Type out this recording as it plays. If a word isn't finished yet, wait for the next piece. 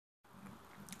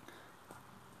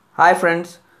Hi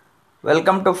friends,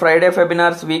 welcome to Friday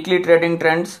Febinars Weekly Trading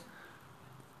Trends.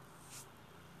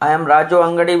 I am Raju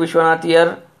Angadi Vishwanath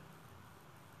here,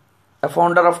 a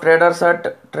founder of Traders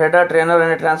at Trader, Trainer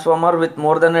and a Transformer with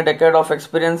more than a decade of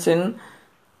experience in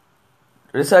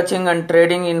researching and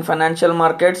trading in financial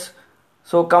markets.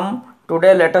 So come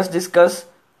today let us discuss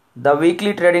the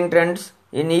weekly trading trends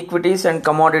in equities and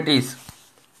commodities.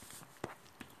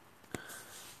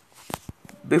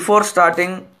 Before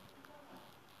starting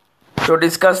to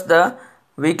discuss the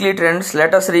weekly trends,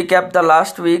 let us recap the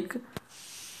last week.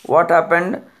 What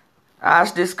happened?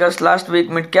 As discussed last week,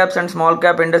 mid caps and small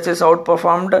cap indices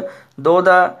outperformed, though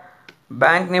the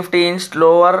bank nifty inched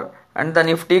lower and the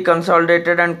nifty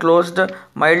consolidated and closed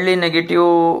mildly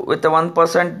negative with a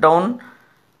 1% down.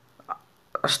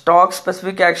 Stock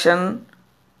specific action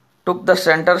took the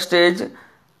center stage.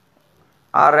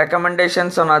 Our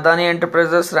recommendations on Adani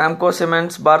Enterprises, Ramco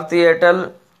Cements, Bharti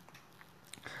Airtel,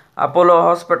 Apollo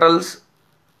Hospitals,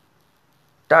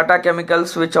 Tata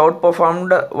Chemicals, which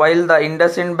outperformed, while the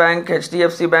IndusInd Bank,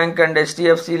 HDFC Bank and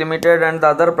HDFC Limited and the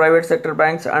other private sector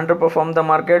banks underperformed the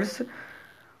markets.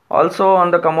 Also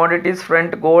on the commodities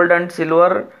front, gold and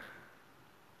silver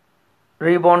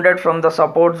rebounded from the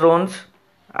support zones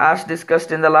as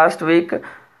discussed in the last week,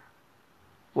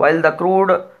 while the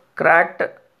crude cracked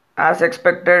as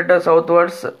expected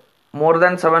southwards more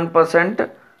than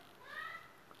 7%,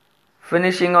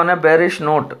 finishing on a bearish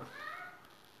note.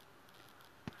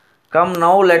 Come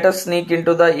now, let us sneak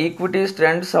into the equities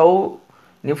trends, how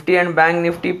Nifty and Bank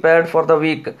Nifty paired for the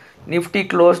week. Nifty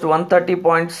closed 130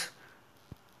 points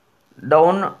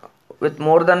down with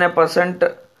more than a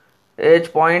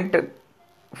percentage point,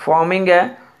 forming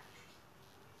a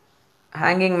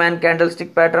hanging man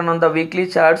candlestick pattern on the weekly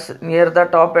charts near the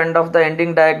top end of the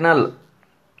ending diagonal.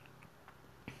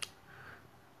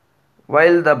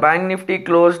 While the Bank Nifty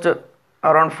closed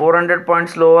around 400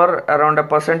 points lower, around a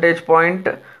percentage point,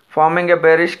 forming a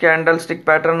bearish candlestick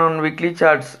pattern on weekly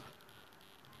charts,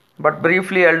 but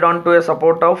briefly held on to a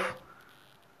support of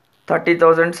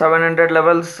 30,700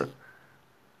 levels.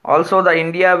 Also, the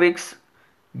India VIX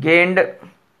gained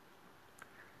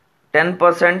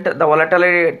 10%. The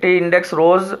volatility index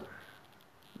rose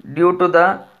due to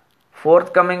the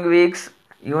forthcoming week's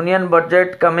union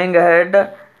budget coming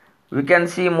ahead. We can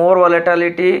see more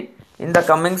volatility in the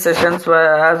coming sessions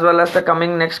as well as the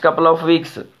coming next couple of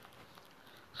weeks.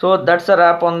 So that's a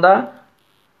wrap on the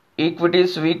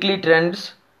equities weekly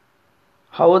trends,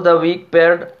 how the week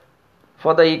paired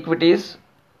for the equities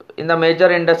in the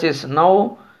major indices.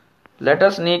 Now let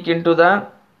us sneak into the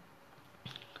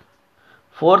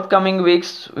forthcoming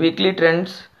week's weekly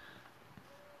trends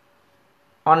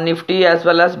on Nifty as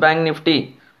well as Bank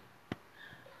Nifty.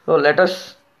 So let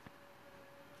us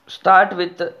start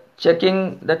with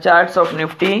checking the charts of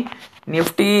Nifty.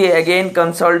 Nifty again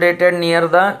consolidated near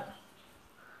the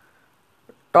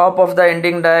top of the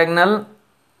ending diagonal,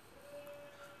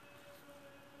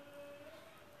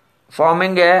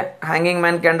 forming a hanging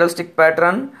man candlestick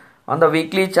pattern on the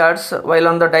weekly charts, while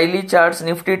on the daily charts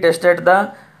Nifty tested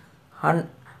the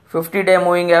 50-day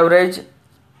moving average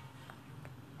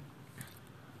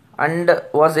and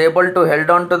was able to hold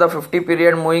on to the 50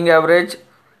 period moving average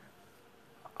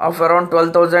of around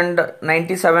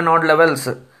 12,097 odd levels,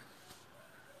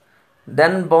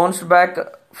 then bounced back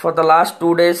for the last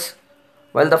 2 days,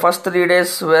 while the first 3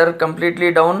 days were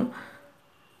completely down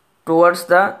towards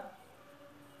the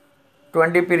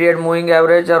 20 period moving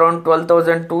average around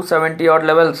 12,270 odd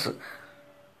levels.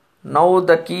 Now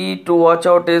the key to watch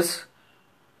out is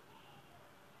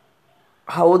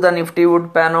how the Nifty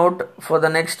would pan out for the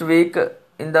next week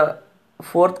in the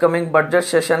forthcoming budget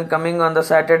session coming on the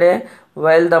Saturday,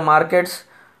 while the markets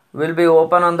will be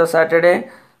open on the Saturday.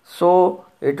 So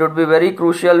it would be very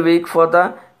crucial week for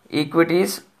the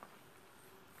equities.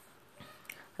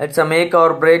 It's a make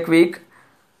or break week.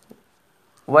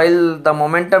 While the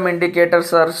momentum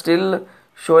indicators are still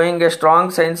showing a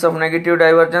strong signs of negative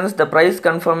divergence, the price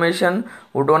confirmation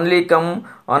would only come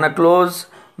on a close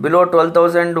below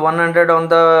 12,100 on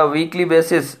the weekly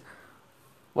basis.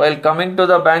 While coming to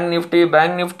the Bank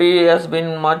Nifty has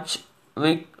been much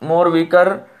more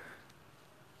weaker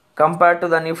compared to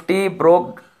the Nifty,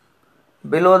 broke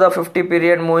below the 50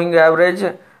 period moving average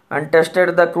and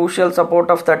tested the crucial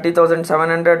support of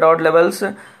 30,700 odd levels,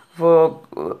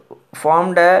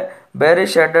 formed a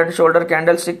bearish head and shoulder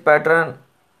candlestick pattern,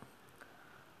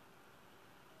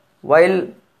 while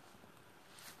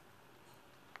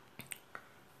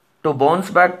to bounce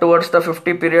back towards the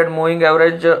 50 period moving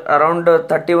average around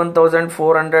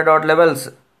 31,400 odd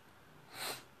levels.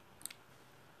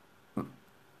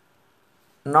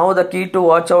 Now the key to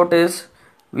watch out is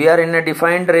We are in a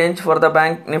defined range for the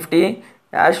Bank Nifty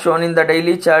as shown in the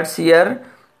daily charts here.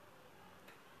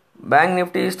 Bank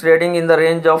Nifty is trading in the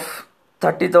range of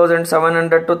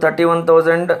 30,700 to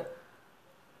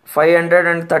 31,500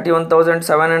 and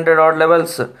 31,700 odd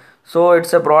levels. So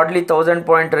it's a broadly 1000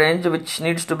 point range which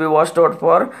needs to be watched out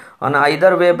for. On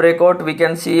either way breakout, we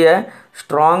can see a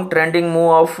strong trending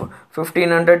move of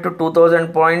 1500 to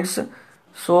 2000 points.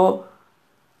 So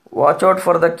watch out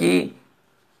for the key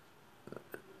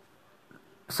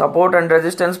support and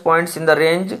resistance points in the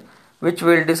range, which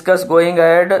we'll discuss going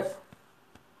ahead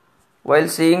while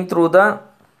seeing through the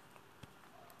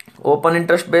open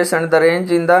interest base and the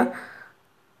range in the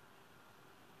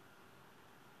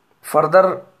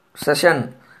further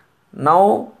session.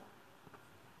 Now,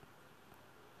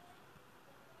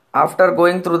 after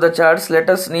going through the charts, let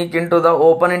us sneak into the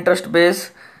open interest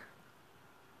base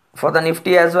for the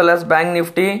Nifty as well as Bank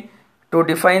Nifty to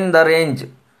define the range.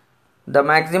 The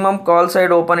maximum call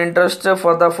side open interest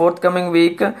for the forthcoming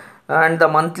week and the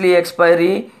monthly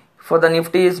expiry for the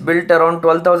Nifty is built around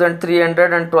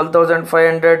 12,300 and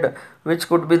 12,500, which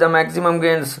could be the maximum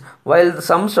gains. While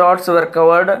some shorts were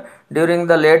covered during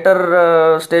the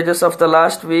later stages of the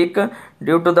last week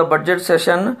due to the budget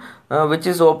session, which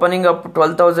is opening up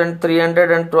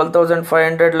 12,300 and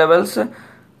 12,500 levels.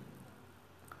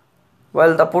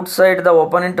 While the put side, the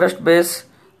open interest base,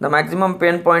 the maximum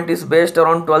pain point is based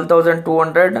around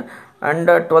 12,200 and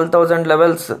 12,000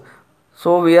 levels.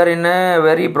 So we are in a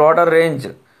very broader range.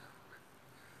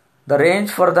 The range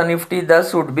for the Nifty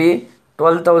thus would be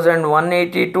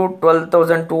 12,180 to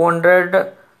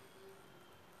 12,200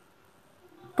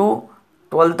 to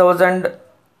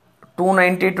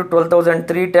 12,290 to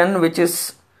 12,310, which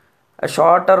is a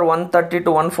shorter 130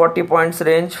 to 140 points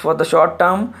range for the short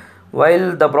term,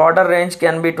 while the broader range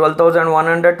can be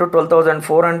 12,100 to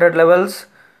 12,400 levels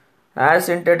as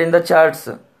hinted in the charts.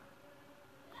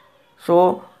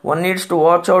 So one needs to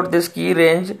watch out this key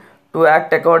range to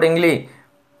act accordingly.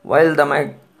 While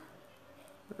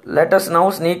let us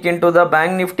now sneak into the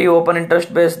Bank Nifty open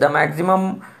interest base. The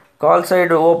maximum call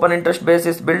side open interest base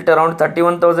is built around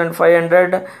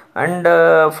 31,500 and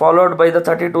followed by the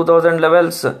 32,000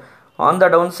 levels. On the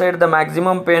downside, the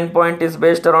maximum pain point is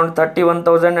based around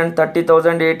 31,000 and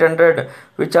 30,800,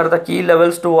 which are the key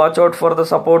levels to watch out for the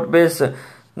support base.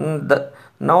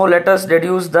 Now let us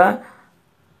deduce the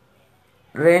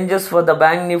ranges for the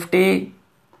Bank Nifty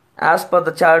as per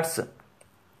the charts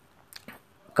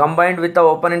combined with the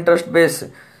open interest base.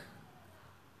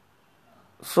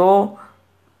 So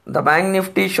the Bank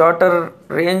Nifty shorter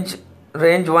range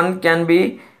 1 can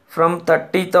be from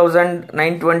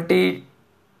 30,920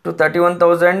 to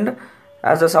 31,000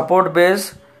 as a support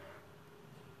base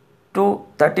to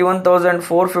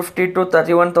 31,450 to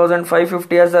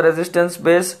 31,550 as a resistance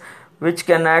base, which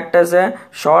can act as a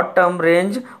short term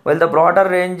range, while the broader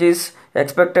range is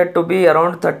expected to be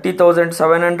around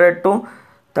 30,700 to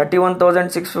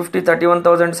 31,650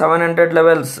 31,700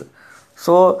 levels.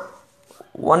 So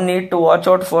one need to watch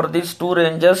out for these two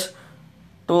ranges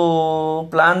to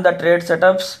plan the trade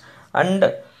setups, and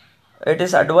it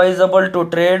is advisable to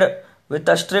trade with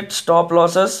a strict stop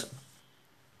losses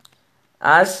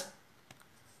as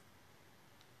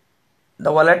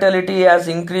the volatility has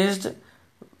increased.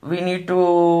 We need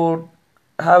to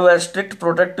have a strict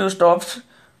protective stops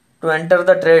to enter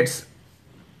the trades.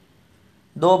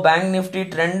 Though Bank Nifty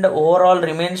trend overall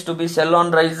remains to be sell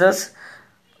on rises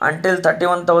until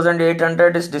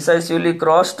 31,800 is decisively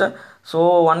crossed,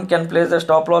 so one can place a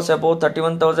stop loss above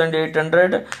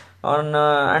 31,800 on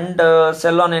and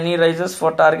sell on any rises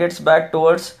for targets back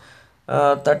towards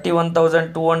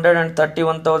 31,200 and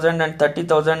 31,000 and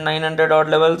 30,900 odd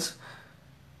levels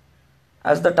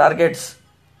as the targets.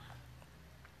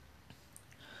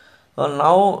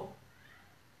 Now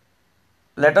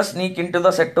let us sneak into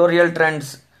the sectorial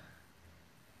trends.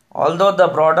 Although the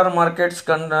broader markets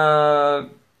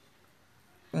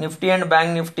Nifty and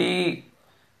Bank Nifty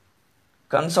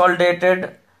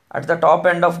consolidated at the top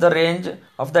end of the range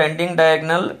of the ending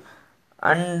diagonal,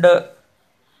 and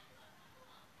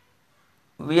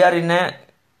we are in a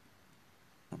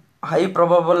high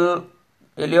probable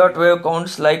Elliott wave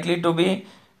counts likely to be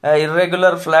a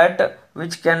irregular flat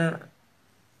which can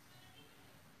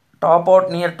top out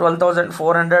near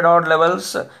 12,400 odd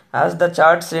levels as the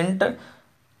charts hint,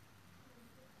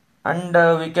 and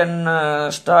we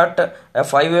can start a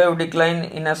 5-wave decline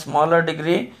in a smaller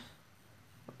degree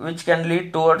which can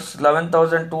lead towards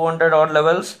 11,200 odd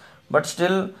levels, but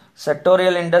still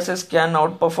sectorial indices can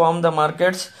outperform the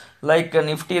markets like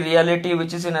Nifty Reality,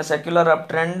 which is in a secular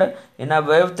uptrend in a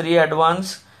wave 3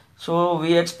 advance. So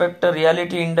we expect a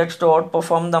reality index to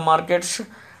outperform the markets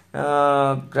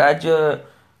gradual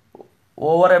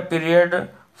over a period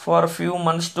for few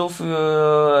months to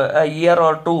a year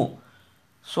or two.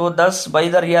 So thus buy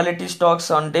the reality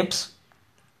stocks on dips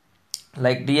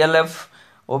like DLF,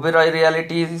 Oberoi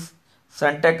Realities,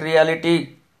 Suntech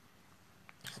Realty,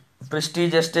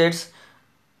 Prestige Estates,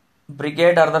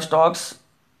 Brigade are the stocks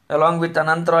along with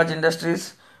Anantraj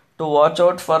Industries to watch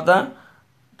out for the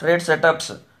trade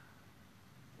setups.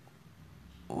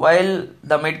 While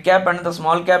the mid cap and the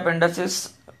small cap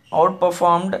indices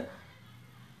outperformed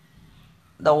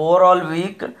the overall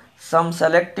week, some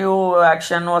selective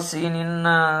action was seen in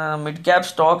mid cap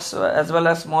stocks as well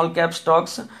as small cap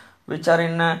stocks which are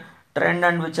in trend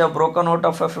and which have broken out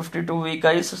of a 52-week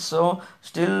highs. So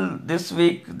still this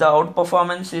week the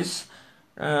outperformance is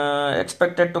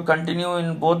expected to continue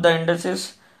in both the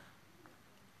indices.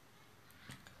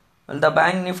 Well, the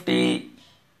bank nifty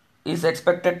is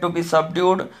expected to be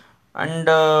subdued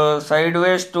and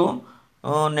sideways to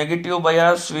negative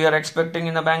bias we are expecting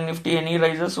in the bank nifty. Any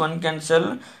rises one can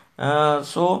sell.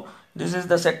 So this is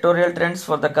the sectorial trends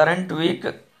for the current week.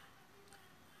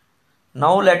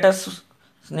 Now let us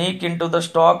sneak into the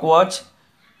stock watch,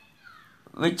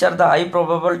 which are the high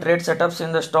probable trade setups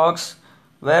in the stocks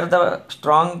where the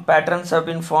strong patterns have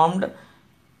been formed.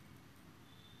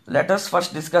 Let us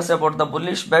first discuss about the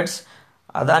bullish bets.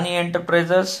 Adani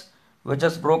Enterprises, which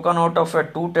has broken out of a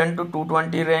 210 to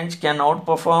 220 range, can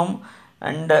outperform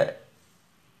and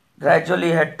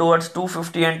gradually head towards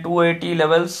 250 and 280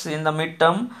 levels in the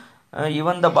midterm.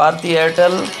 Even the Bharti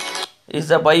Airtel is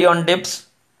a buy on dips,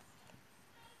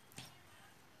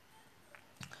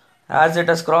 as it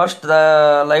has crossed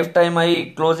the lifetime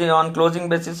high closing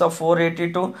basis of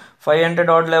 480 to 500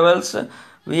 odd levels.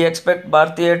 We expect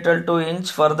Bharti Airtel to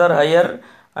inch further higher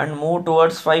and move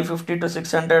towards 550 to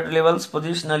 600 levels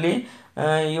positionally.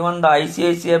 Even the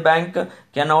ICICI Bank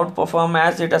can outperform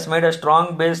as it has made a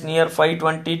strong base near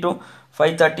 520 to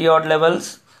 530 odd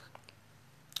levels,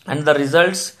 and the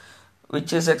results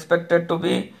which is expected to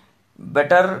be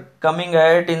better coming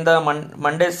ahead in the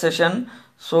Monday session.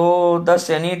 So thus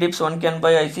any dips one can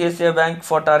buy ICICI Bank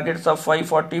for targets of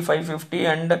 540, 550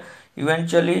 and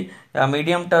eventually a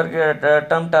medium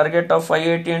term target of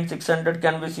 580 and 600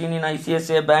 can be seen in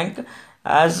ICICI Bank,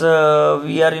 as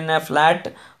we are in a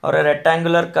flat or a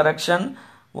rectangular correction.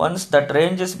 Once that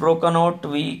range is broken out,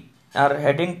 we are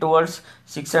heading towards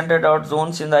 600 odd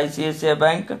zones in the ICICI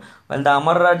Bank, while the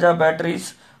Amar Raja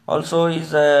batteries also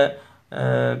is a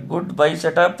good buy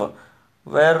setup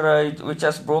where which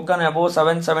has broken above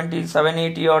 770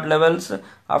 780 odd levels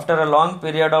after a long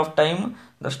period of time.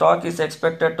 The stock is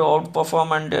expected to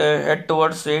outperform and head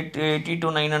towards 880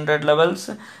 to 900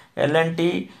 levels.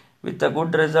 L&T with the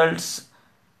good results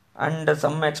and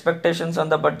some expectations on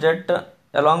the budget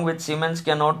along with Siemens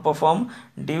can outperform.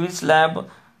 Divis Lab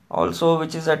also,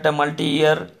 which is at a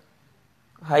multi-year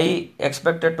high,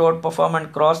 expected to outperform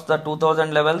and cross the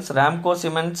 2000 levels. Ramco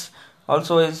Cements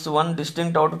also is one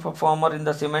distinct outperformer in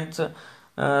the cements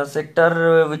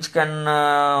sector, which can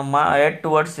head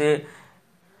towards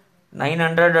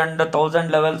 900 and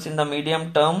 1000 levels in the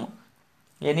medium term.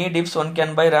 Any dips one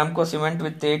can buy Ramco Cement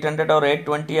with 800 or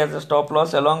 820 as a stop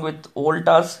loss, along with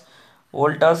Voltas.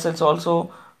 Voltas is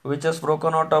also which has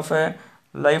broken out of a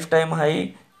lifetime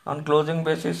high on closing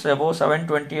basis above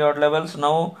 720 odd levels.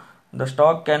 Now the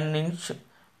stock can inch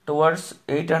towards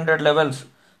 800 levels.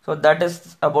 So that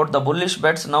is about the bullish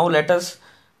bets. Now let us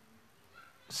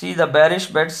see the bearish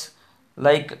bets,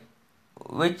 like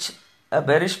which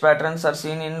bearish patterns are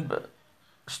seen in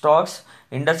stocks.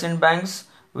 IndusInd Banks,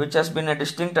 which has been a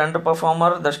distinct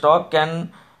underperformer, the stock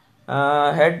can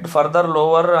head further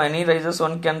lower. Any rises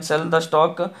one can sell the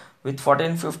stock with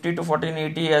 1450 to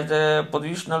 1480 as a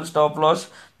positional stop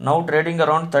loss. Now trading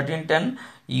around 1310.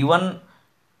 Even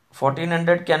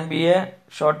 1400 can be a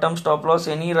short-term stop loss.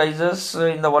 Any rises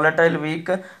in the volatile week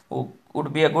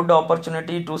would be a good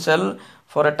opportunity to sell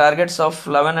for a targets of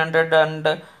 1100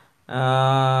 and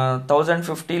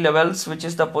 1050 levels, which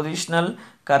is the positional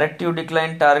corrective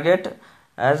decline target.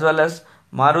 As well as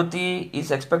Maruti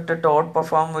is expected to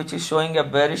outperform, which is showing a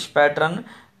bearish pattern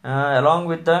along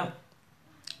with the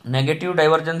negative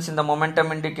divergence in the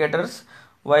momentum indicators,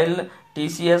 while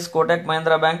TCS, Kotak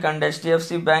Mahindra Bank and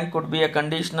HDFC Bank could be a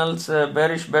conditional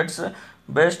bearish bets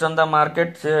based on the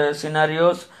market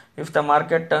scenarios. If the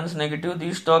market turns negative,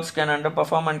 these stocks can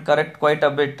underperform and correct quite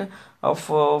a bit of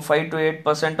 5 to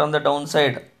 8% on the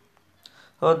downside.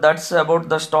 So that's about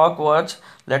the stock watch.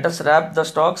 Let us wrap the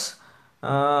stocks.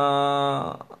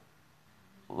 While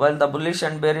the bullish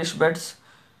and bearish bets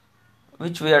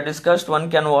which we have discussed,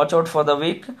 one can watch out for the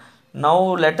week. Now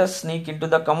let us sneak into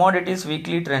the commodities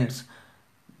weekly trends.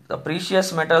 the precious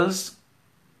metals,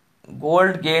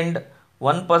 gold gained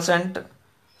 1%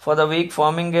 for the week,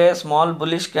 forming a small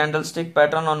bullish candlestick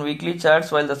pattern on weekly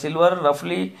charts, while the silver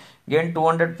roughly gained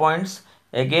 200 points,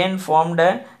 again formed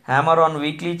a hammer on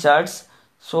weekly charts.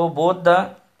 So both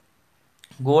the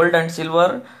gold and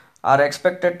silver are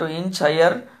expected to inch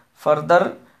higher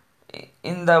further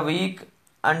in the week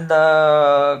and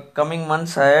the coming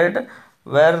months ahead,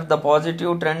 where the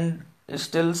positive trend is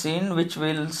still seen, which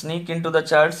will sneak into the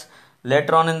charts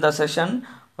later on in the session,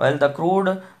 while the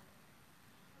crude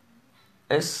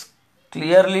is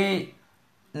clearly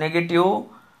negative,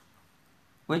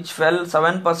 which fell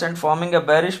 7%, forming a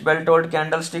bearish belt-hold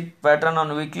candlestick pattern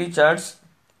on weekly charts.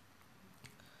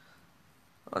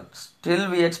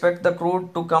 Still, we expect the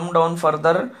crude to come down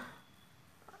further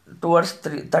towards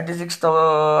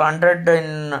 3600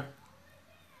 in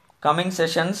coming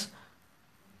sessions,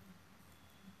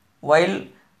 while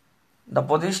the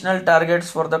positional targets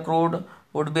for the crude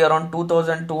would be around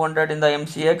 2200 in the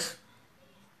MCX,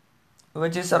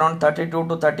 which is around $32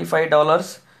 to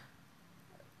 $35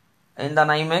 in the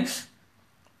NYMEX.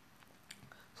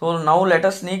 So now let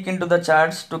us sneak into the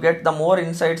charts to get the more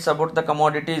insights about the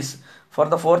commodities for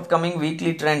the forthcoming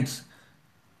weekly trends.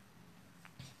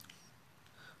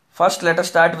 First, let us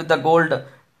start with the gold.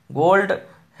 Gold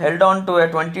held on to a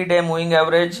 20-day moving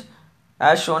average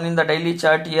as shown in the daily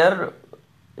chart here.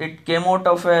 It came out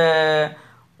of a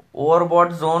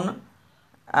overbought zone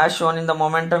as shown in the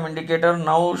momentum indicator,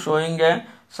 now showing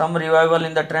some revival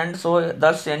in the trend. So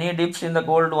thus any dips in the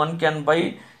gold one can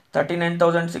buy.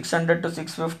 39,600 to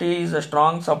 650 is a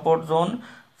strong support zone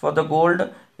for the gold.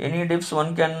 Any dips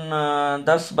one can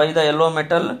thus buy the yellow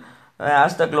metal.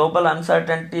 As the global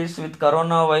uncertainties with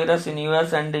coronavirus in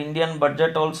US and Indian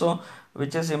budget also,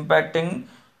 which is impacting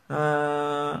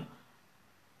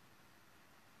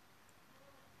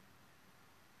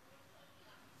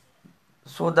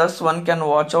so thus one can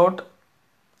watch out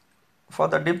for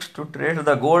the dips to trade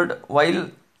the gold,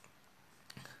 while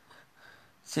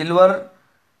silver,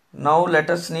 now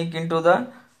let us sneak into the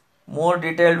more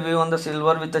detailed view on the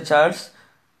silver with the charts.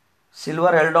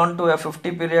 Silver held on to a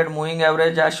 50 period moving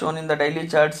average as shown in the daily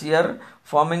charts here,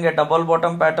 forming a double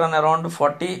bottom pattern around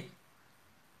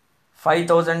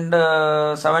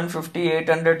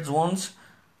 45,750-800 zones.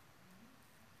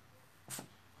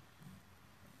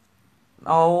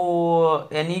 Now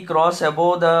any cross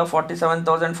above the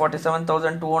 47,000,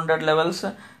 47,200 levels,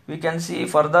 we can see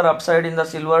further upside in the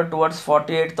silver towards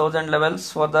 48,000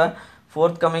 levels for the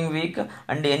forthcoming week,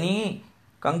 and any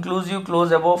conclusive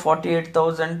close above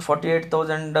 48,000,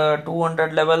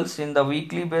 48,200 levels in the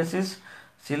weekly basis,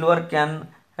 silver can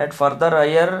head further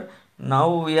higher.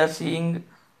 Now we are seeing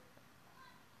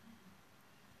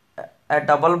a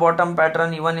double bottom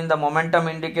pattern even in the momentum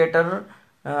indicator,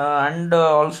 and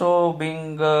also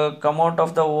being come out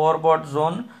of the overbought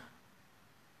zone.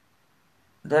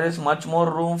 There is much more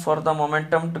room for the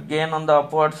momentum to gain on the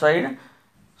upward side.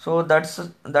 So that's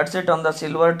it on the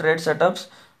silver trade setups.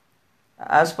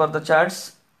 As per the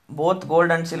charts, both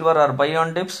gold and silver are buy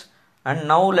on dips. And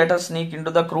now let us sneak into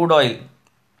the crude oil.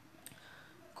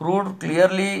 Crude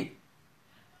clearly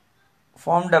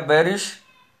formed a bearish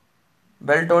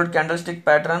belt-hold candlestick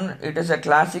pattern. It is a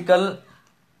classical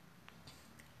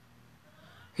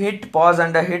hit, pause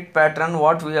and a hit pattern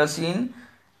what we have seen.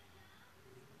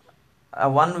 A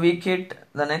 1 week hit,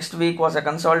 the next week was a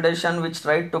consolidation which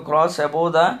tried to cross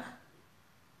above the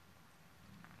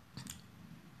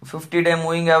 50-day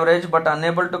moving average, but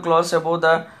unable to close above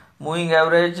the moving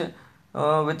average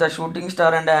with a shooting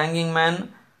star and a hanging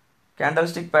man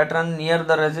candlestick pattern near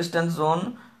the resistance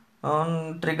zone,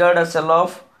 triggered a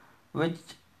sell-off which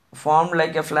formed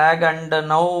like a flag, and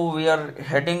now we are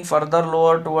heading further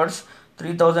lower towards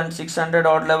 3,600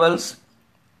 odd levels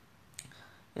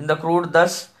in the crude.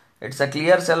 Thus it's a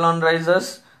clear sell on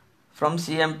rises from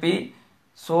CMP.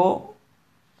 So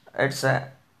it's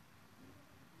a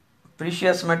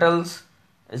precious metals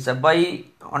is a buy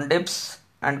on dips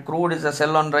and crude is a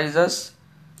sell on rises.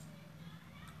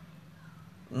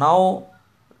 Now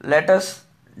let us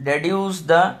deduce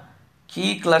the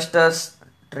key clusters,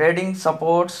 trading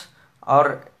supports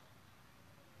or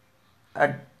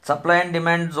at supply and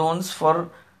demand zones for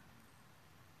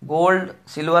gold,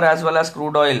 silver as well as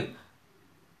crude oil.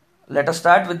 Let us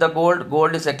start with the gold.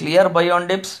 Gold is a clear buy on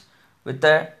dips with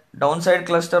a downside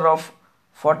cluster of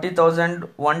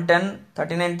 40,110,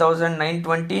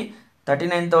 39,920,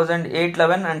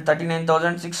 39,811 and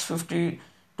 39,652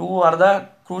 are the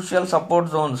crucial support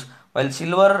zones, while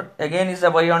silver again is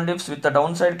a buy on dips with the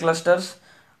downside clusters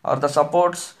or the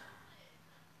supports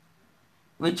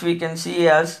which we can see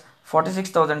as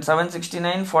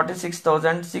 46,769,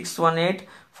 46,618,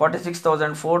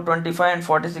 46,425 and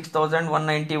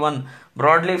 46,191.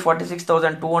 Broadly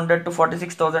 46,200 to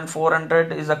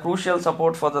 46,400 is a crucial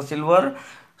support for the silver.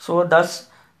 So thus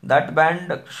that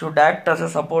band should act as a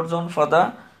support zone for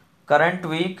the current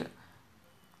week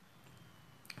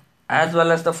as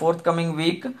well as the forthcoming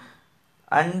week,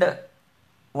 and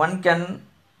one can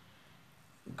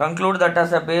conclude that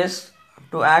as a base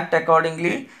to act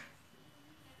accordingly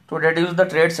to reduce the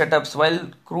trade setups.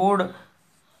 While crude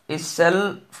is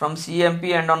sell from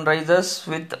CMP and on rises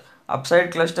with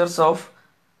upside clusters of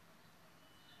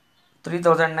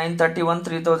 3,931,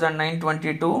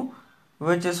 3,922,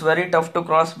 which is very tough to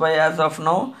cross by as of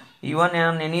now. Even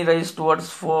on any rise towards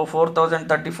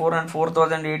 4,034 and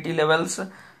 4,080 levels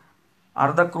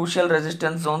are the crucial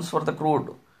resistance zones for the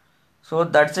crude. So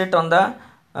that's it on the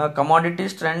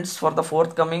commodities trends for the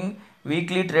forthcoming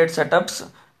weekly trade setups.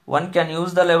 One can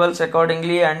use the levels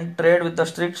accordingly and trade with the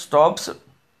strict stops.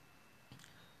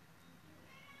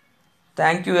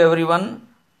 Thank you everyone.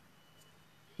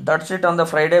 That's it on the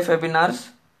Friday Febinars.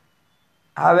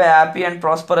 Have a happy and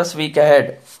prosperous week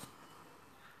ahead.